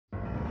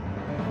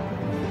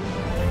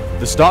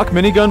The stock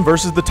minigun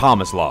versus the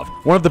Tomislav,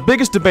 one of the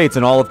biggest debates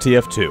in all of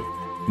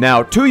TF2.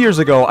 Now, 2 years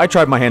ago, I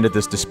tried my hand at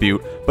this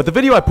dispute, but the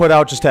video I put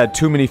out just had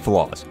too many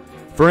flaws.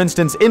 For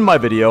instance, in my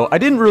video, I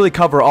didn't really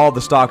cover all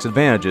the stock's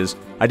advantages,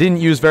 I didn't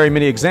use very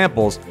many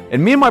examples,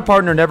 and me and my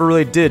partner never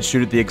really did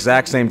shoot at the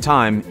exact same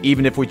time,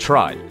 even if we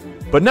tried.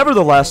 But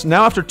nevertheless,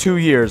 now after 2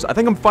 years, I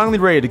think I'm finally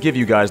ready to give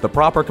you guys the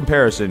proper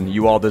comparison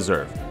you all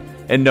deserve.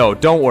 And no,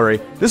 don't worry,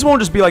 this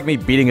won't just be like me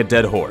beating a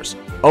dead horse.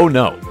 Oh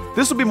no.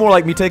 This will be more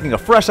like me taking a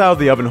fresh out of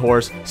the oven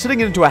horse, sitting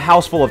it into a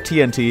house full of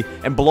TNT,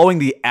 and blowing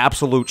the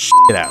absolute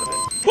shit out of it.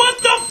 What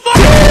the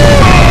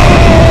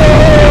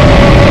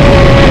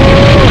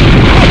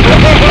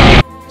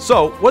fuck?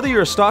 So, whether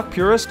you're a stock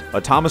purist,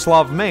 a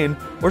Tomislav main,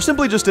 or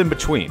simply just in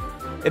between,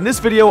 in this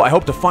video I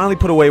hope to finally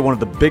put away one of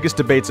the biggest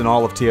debates in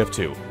all of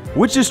TF2.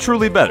 Which is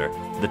truly better,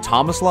 the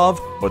Tomislav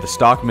or the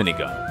stock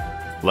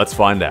minigun? Let's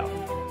find out.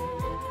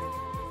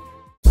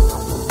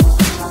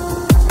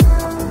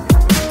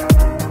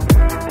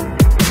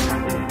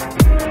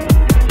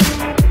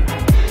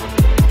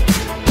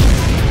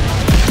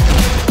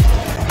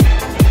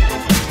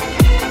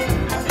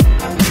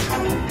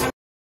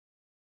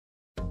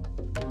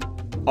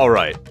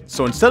 Alright,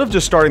 so instead of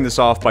just starting this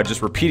off by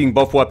just repeating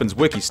both weapons'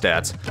 wiki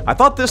stats, I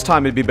thought this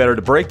time it'd be better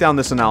to break down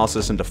this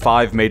analysis into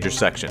 5 major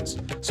sections.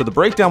 So the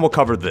breakdown will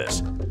cover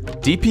this: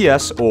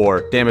 DPS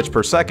or damage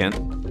per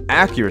second,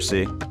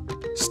 accuracy,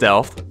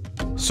 stealth,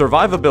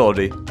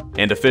 survivability,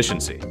 and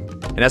efficiency.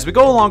 And as we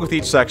go along with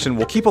each section,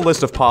 we'll keep a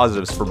list of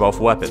positives for both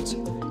weapons.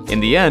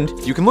 In the end,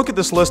 you can look at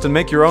this list and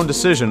make your own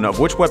decision of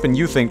which weapon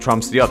you think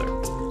trumps the other.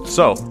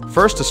 So,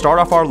 first to start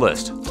off our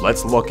list,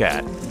 let's look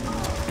at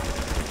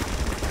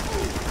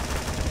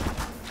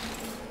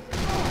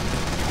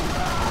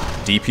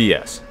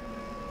DPS.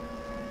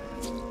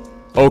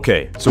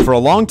 Okay, so for a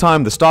long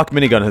time the stock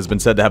minigun has been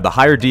said to have the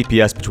higher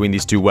DPS between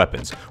these two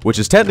weapons, which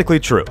is technically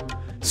true.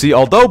 See,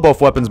 although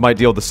both weapons might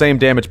deal the same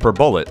damage per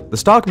bullet, the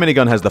stock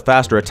minigun has the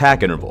faster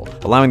attack interval,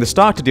 allowing the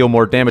stock to deal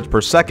more damage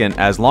per second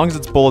as long as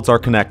its bullets are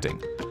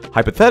connecting.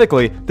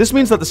 Hypothetically, this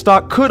means that the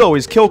stock could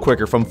always kill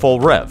quicker from full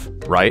rev,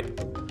 right?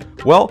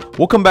 Well,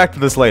 we'll come back to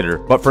this later,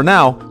 but for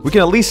now, we can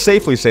at least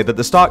safely say that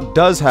the stock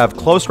does have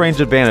close range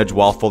advantage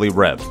while fully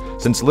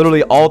revved, since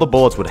literally all the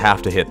bullets would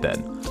have to hit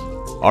then.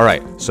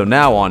 Alright, so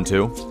now on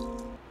to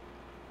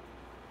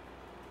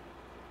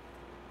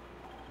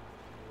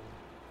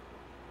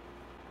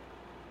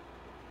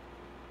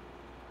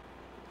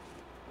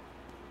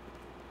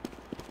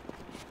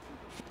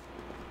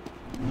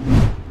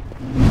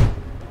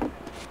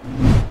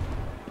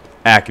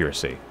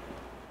accuracy.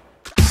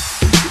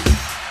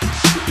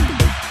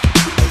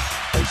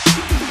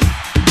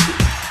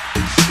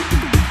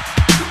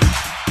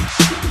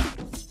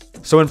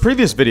 So in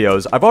previous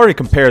videos, I've already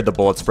compared the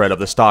bullet spread of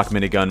the stock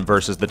minigun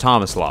versus the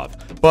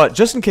Tomislav, but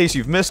just in case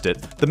you've missed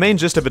it, the main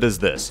gist of it is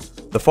this: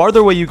 the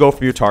farther away you go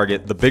from your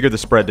target, the bigger the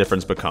spread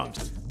difference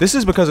becomes. This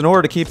is because in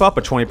order to keep up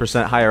a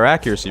 20% higher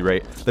accuracy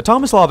rate, the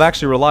Tomislav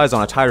actually relies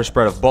on a tighter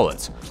spread of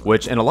bullets,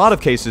 which in a lot of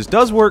cases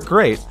does work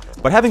great,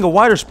 but having a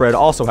wider spread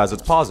also has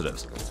its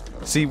positives.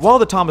 See, while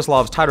the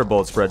Tomislav's tighter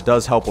bullet spread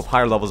does help with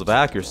higher levels of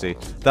accuracy,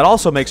 that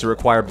also makes it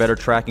require better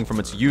tracking from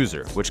its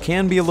user, which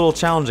can be a little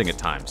challenging at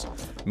times.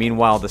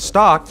 Meanwhile, the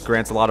stock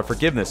grants a lot of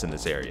forgiveness in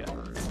this area.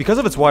 Because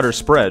of its wider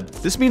spread,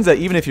 this means that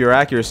even if your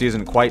accuracy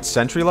isn't quite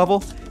sentry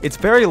level, it's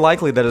very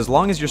likely that as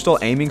long as you're still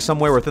aiming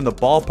somewhere within the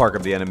ballpark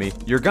of the enemy,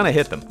 you're gonna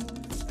hit them.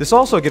 This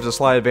also gives a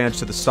slight advantage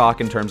to the stock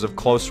in terms of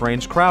close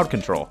range crowd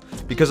control,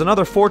 because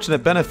another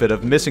fortunate benefit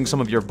of missing some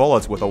of your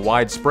bullets with a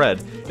wide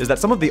spread is that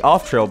some of the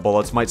off-trail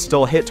bullets might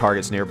still hit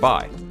targets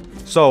nearby.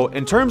 So,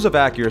 in terms of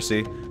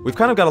accuracy, we've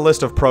kind of got a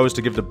list of pros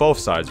to give to both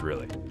sides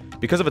really.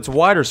 Because of its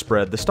wider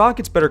spread, the stock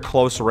gets better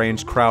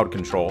close-range crowd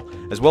control,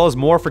 as well as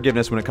more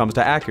forgiveness when it comes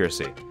to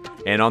accuracy.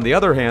 And on the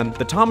other hand,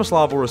 the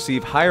Tomislav will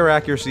receive higher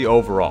accuracy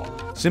overall,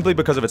 simply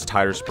because of its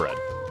tighter spread.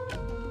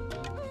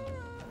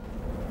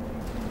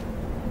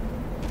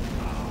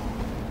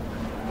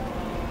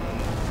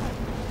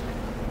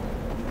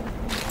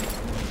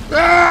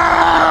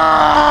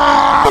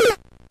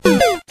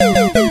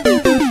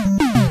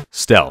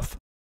 Stealth.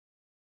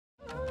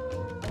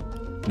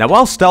 Now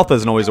while stealth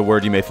isn't always a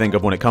word you may think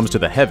of when it comes to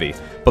the heavy,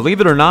 believe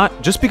it or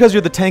not, just because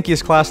you're the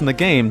tankiest class in the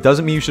game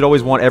doesn't mean you should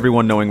always want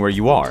everyone knowing where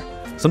you are.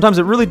 Sometimes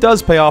it really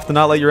does pay off to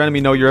not let your enemy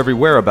know your every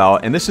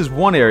whereabout, and this is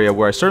one area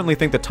where I certainly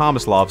think the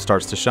Tomislav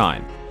starts to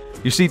shine.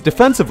 You see,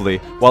 defensively,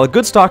 while a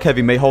good stock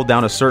heavy may hold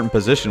down a certain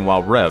position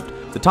while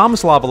revved, the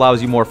Tomislav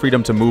allows you more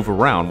freedom to move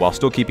around while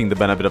still keeping the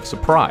benefit of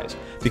surprise,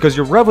 because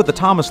your rev with the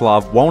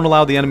Tomislav won't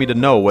allow the enemy to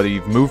know whether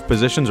you've moved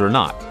positions or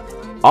not.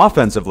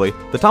 Offensively,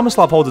 the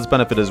Tomislav holds its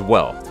benefit as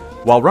well.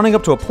 While running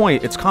up to a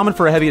point, it's common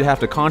for a heavy to have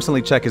to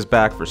constantly check his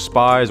back for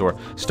spies or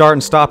start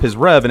and stop his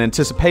rev in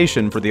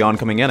anticipation for the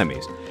oncoming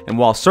enemies. And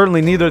while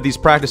certainly neither of these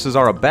practices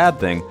are a bad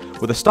thing,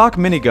 with a stock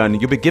minigun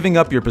you'll be giving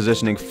up your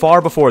positioning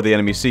far before the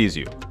enemy sees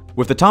you.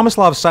 With the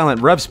Tomislav's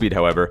silent rev speed,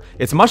 however,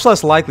 it's much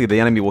less likely the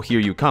enemy will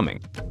hear you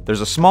coming. There's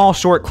a small,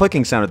 short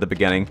clicking sound at the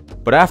beginning,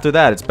 but after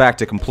that it's back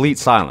to complete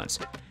silence.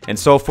 And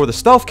so for the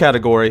stealth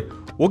category,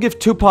 We'll give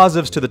 2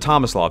 positives to the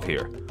Tomislav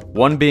here.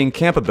 One being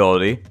camp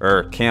ability,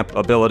 is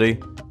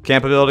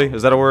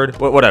that a word?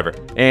 Whatever.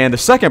 And the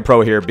second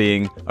pro here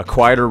being a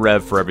quieter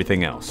rev for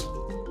everything else.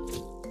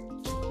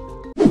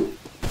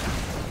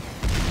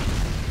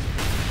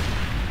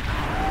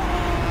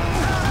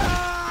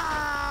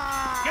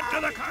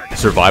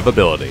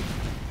 Survivability.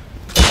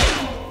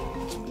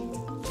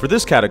 For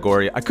this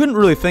category, I couldn't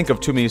really think of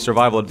too many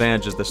survival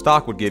advantages the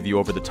stock would give you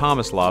over the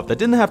Tomislav that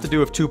didn't have to do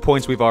with 2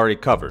 points we've already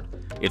covered: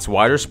 its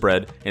wider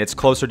spread and its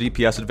closer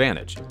DPS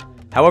advantage.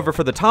 However,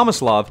 for the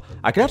Tomislav,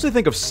 I could actually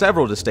think of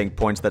several distinct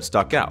points that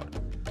stuck out.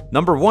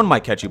 Number 1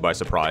 might catch you by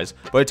surprise,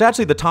 but it's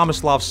actually the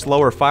Tomislav's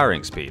slower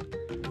firing speed.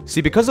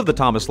 See, because of the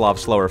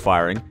Tomislav's slower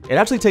firing, it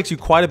actually takes you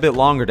quite a bit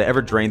longer to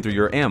ever drain through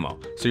your ammo,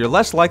 so you're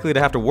less likely to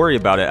have to worry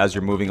about it as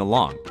you're moving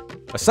along.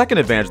 A second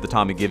advantage the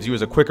Tomi gives you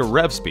is a quicker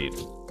rev speed.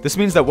 This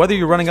means that whether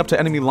you're running up to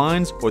enemy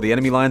lines or the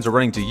enemy lines are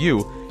running to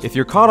you, if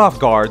you're caught off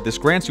guard, this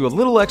grants you a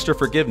little extra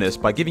forgiveness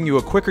by giving you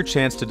a quicker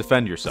chance to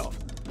defend yourself.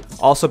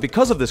 Also,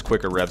 because of this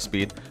quicker rev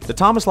speed, the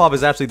Tomislav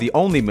is actually the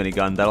only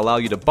minigun that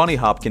allows you to bunny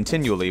hop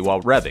continually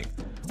while revving,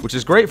 which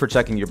is great for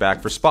checking your back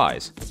for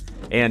spies.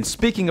 And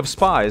speaking of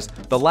spies,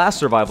 the last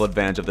survival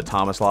advantage of the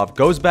Tomislav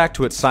goes back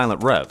to its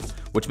silent rev,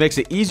 which makes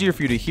it easier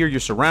for you to hear your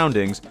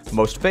surroundings,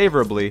 most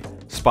favorably,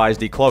 spies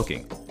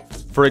decloaking.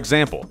 For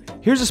example,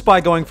 here's a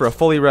spy going for a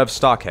fully revved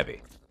stock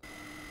heavy.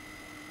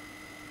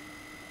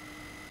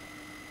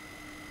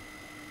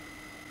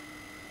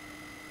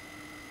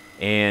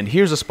 And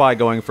here's a spy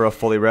going for a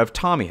fully revved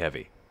Tomi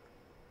heavy.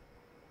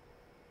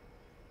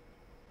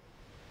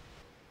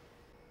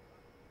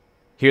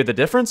 Hear the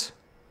difference?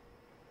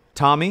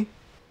 Tomi,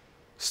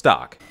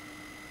 stock.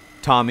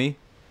 Tomi,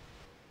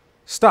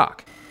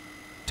 stock.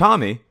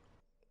 Tomi.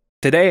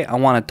 Today, I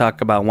want to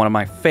talk about one of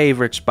my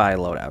favorite spy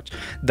loadouts,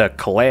 the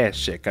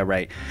classic,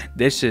 alright?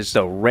 This is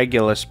the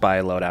regular spy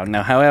loadout.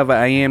 Now, however,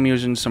 I am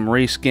using some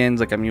reskins,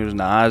 like I'm using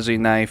the Aussie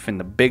knife and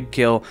the big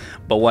kill,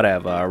 but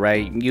whatever,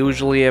 alright?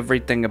 Usually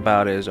everything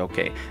about it is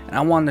okay. And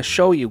I want to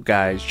show you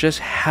guys just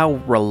how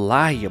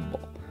reliable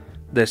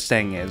this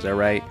thing is,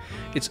 alright?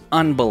 It's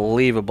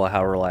unbelievable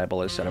how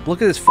reliable it's set up.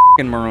 Look at this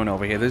fucking maroon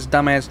over here. This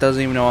dumbass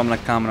doesn't even know I'm gonna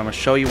come, and I'm gonna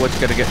show you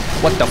what's gonna get.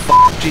 What the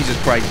fuck? Jesus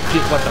Christ.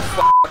 What the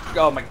fuck?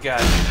 Oh my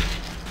god.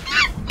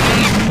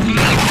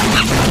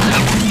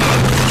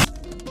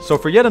 So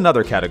for yet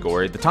another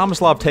category, the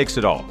Tomislav takes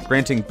it all,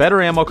 granting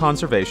better ammo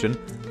conservation,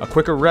 a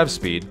quicker rev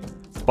speed,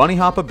 bunny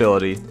hop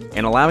ability,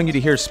 and allowing you to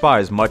hear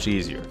spies much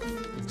easier.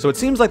 So it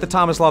seems like the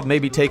Tomislav may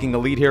be taking the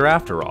lead here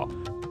after all.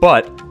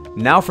 But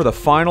now for the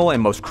final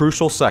and most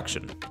crucial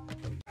section.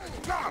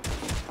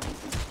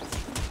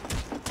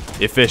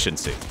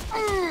 Efficiency.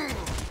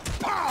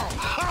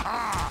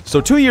 So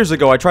 2 years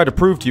ago I tried to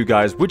prove to you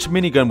guys which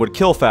minigun would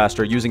kill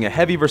faster using a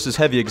heavy versus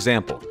heavy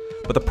example.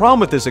 But the problem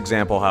with this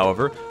example,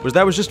 however, was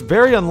that it was just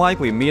very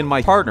unlikely me and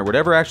my partner would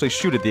ever actually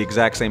shoot at the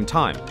exact same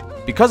time.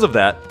 Because of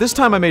that, this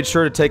time I made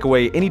sure to take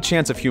away any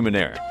chance of human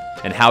error.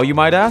 And how, you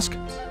might ask?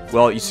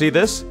 Well, you see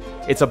this?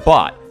 It's a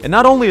bot. And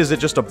not only is it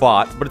just a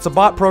bot, but it's a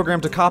bot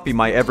programmed to copy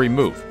my every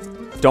move.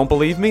 Don't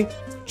believe me?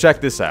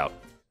 Check this out.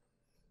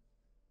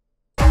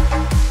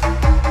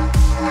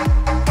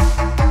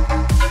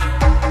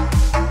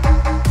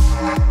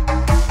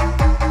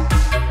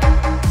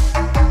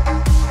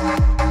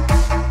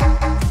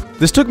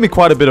 This took me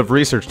quite a bit of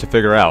research to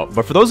figure out,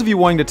 but for those of you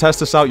wanting to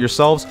test this out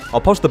yourselves,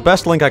 I'll post the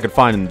best link I could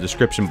find in the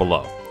description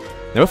below.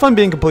 Now, if I'm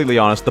being completely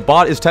honest, the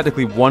bot is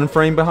technically 1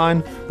 frame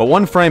behind, but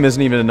 1 frame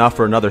isn't even enough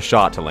for another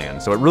shot to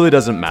land, so it really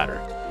doesn't matter.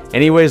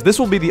 Anyways, this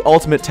will be the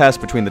ultimate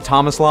test between the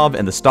Tomislav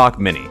and the stock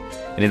mini,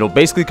 and it'll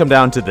basically come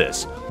down to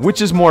this: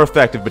 which is more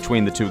effective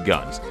between the 2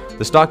 guns?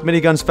 The stock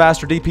minigun's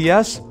faster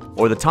DPS,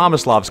 or the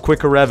Tomislav's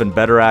quicker rev and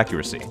better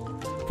accuracy?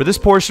 For this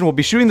portion, we'll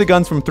be shooting the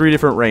guns from 3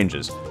 different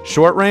ranges: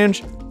 short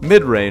range,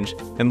 mid-range,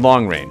 and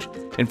long range.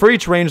 And for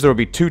each range there will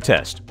be 2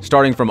 tests,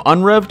 starting from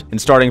unrevved and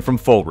starting from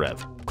full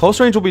rev. Close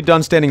range will be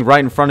done standing right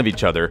in front of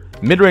each other,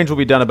 mid-range will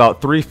be done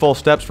about 3 full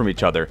steps from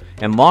each other,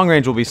 and long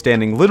range will be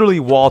standing literally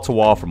wall to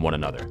wall from one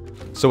another.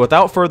 So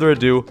without further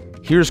ado,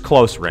 here's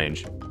close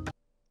range.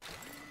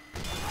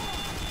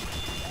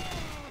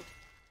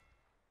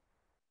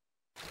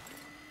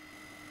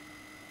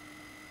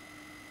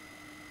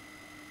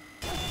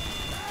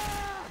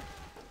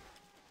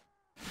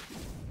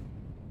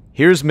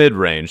 Here's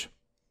mid-range.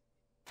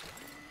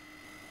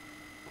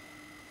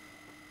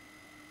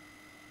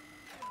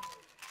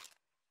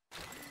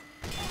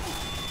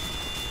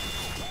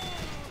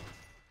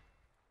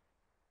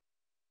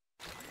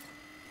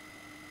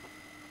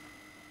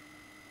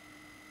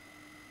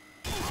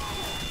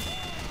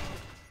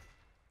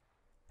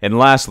 And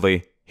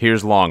lastly,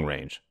 here's long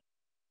range.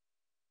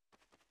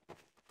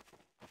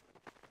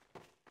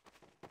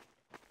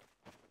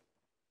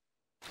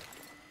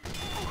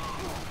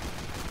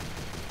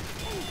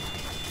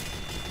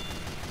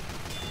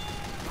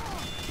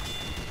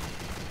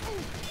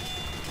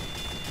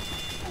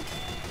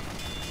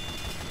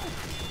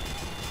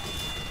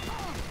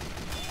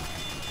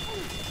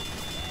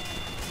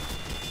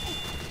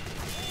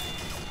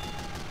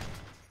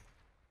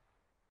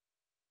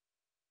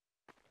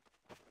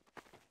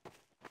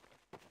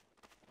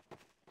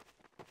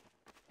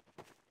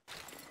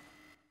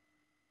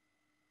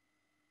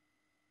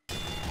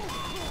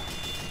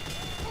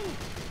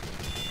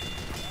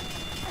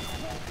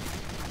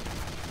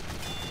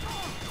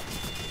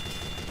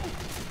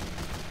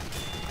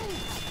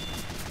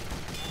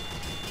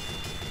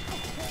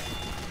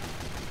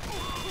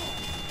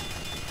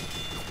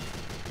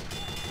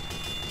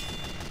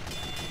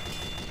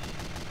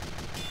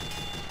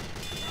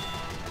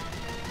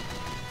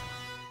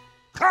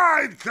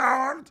 hide,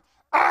 coward!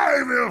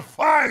 I will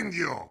find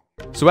you!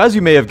 So as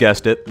you may have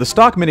guessed it, the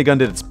stock minigun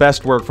did its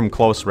best work from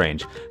close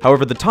range.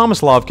 However, the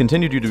Tomislav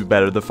continued to do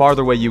better the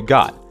farther away you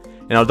got.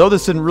 And although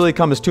this didn't really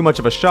come as too much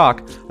of a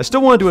shock, I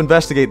still wanted to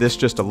investigate this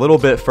just a little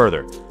bit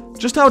further.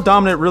 Just how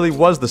dominant really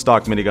was the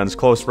stock minigun's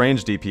close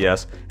range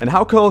DPS, and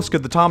how close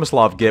could the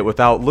Tomislav get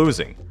without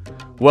losing?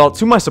 Well,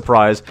 to my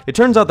surprise, it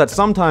turns out that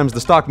sometimes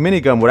the stock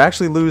minigun would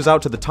actually lose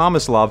out to the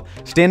Tomislav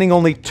standing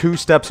only 2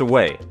 steps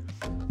away.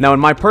 Now in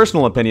my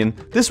personal opinion,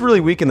 this really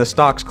weakened the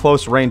stock's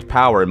close range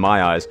power in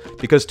my eyes,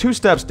 because 2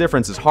 steps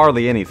difference is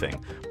hardly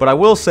anything. But I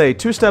will say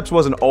 2 steps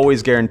wasn't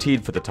always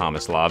guaranteed for the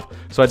Tomislav,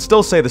 so I'd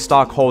still say the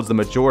stock holds the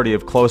majority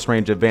of close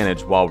range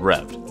advantage while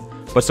revved.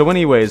 But so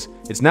anyways,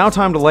 it's now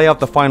time to lay out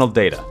the final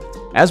data.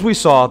 As we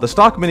saw, the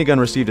stock minigun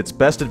received its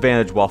best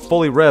advantage while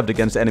fully revved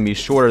against enemies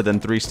shorter than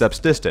 3 steps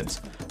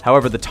distance.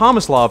 However, the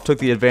Tomislav took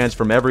the advantage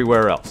from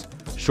everywhere else: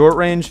 short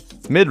range,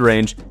 mid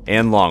range,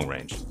 and long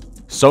range.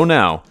 So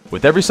now,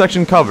 with every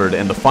section covered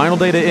and the final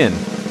data in,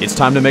 it's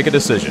time to make a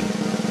decision.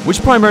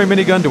 Which primary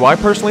minigun do I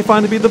personally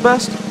find to be the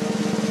best?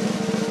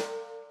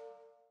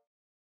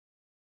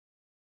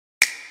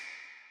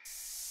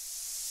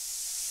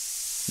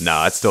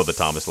 Nah, it's still the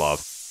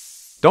Tomislav.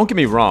 Don't get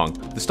me wrong,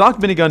 the stock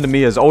minigun to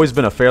me has always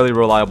been a fairly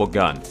reliable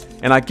gun,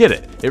 and I get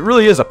it, it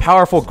really is a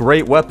powerful,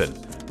 great weapon,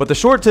 but the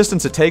short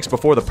distance it takes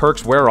before the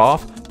perks wear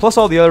off, plus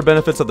all the other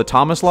benefits of the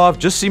Tomislav,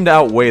 just seem to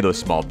outweigh those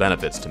small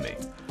benefits to me.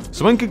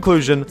 So in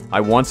conclusion,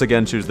 I once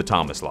again choose the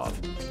Tomislav.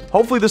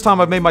 Hopefully this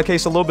time I've made my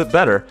case a little bit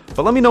better,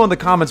 but let me know in the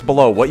comments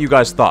below what you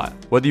guys thought,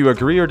 whether you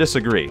agree or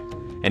disagree.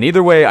 And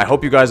either way, I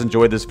hope you guys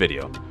enjoyed this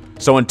video.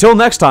 So until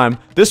next time,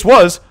 this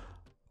was...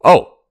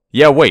 Oh,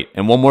 yeah, wait,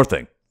 and one more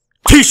thing.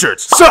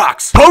 T-shirts,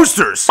 socks,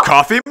 posters,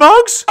 coffee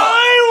mugs?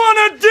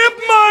 I wanna dip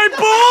my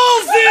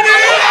balls in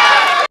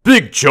it!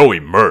 Big Joey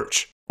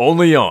merch,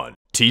 only on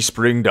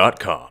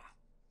teespring.com.